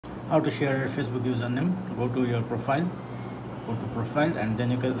how to share your Facebook username. Go to your profile, and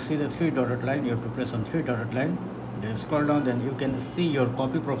then you can see the three dotted line. You have to press on three dotted line, then scroll down, then you can see your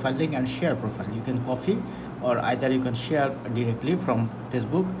copy profile link and share profile. You can copy, or either you can share directly from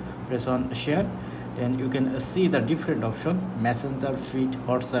Facebook. Press on share, then you can see the different option: messenger, feed,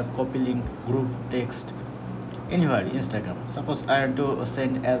 WhatsApp, copy link, group, text, anywhere, Instagram. Suppose I want to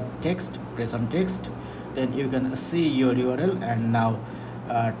send as text. Press on text, then you can see your URL, and now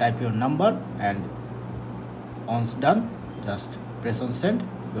type your number, and once done, just press on send.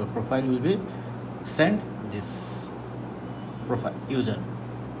 Your profile will be sent this profile user.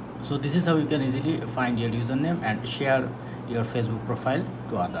 So this is how you can easily find your username and share your Facebook profile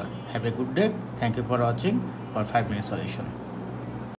to other. Have a good day. Thank you for watching for 5 minute solution.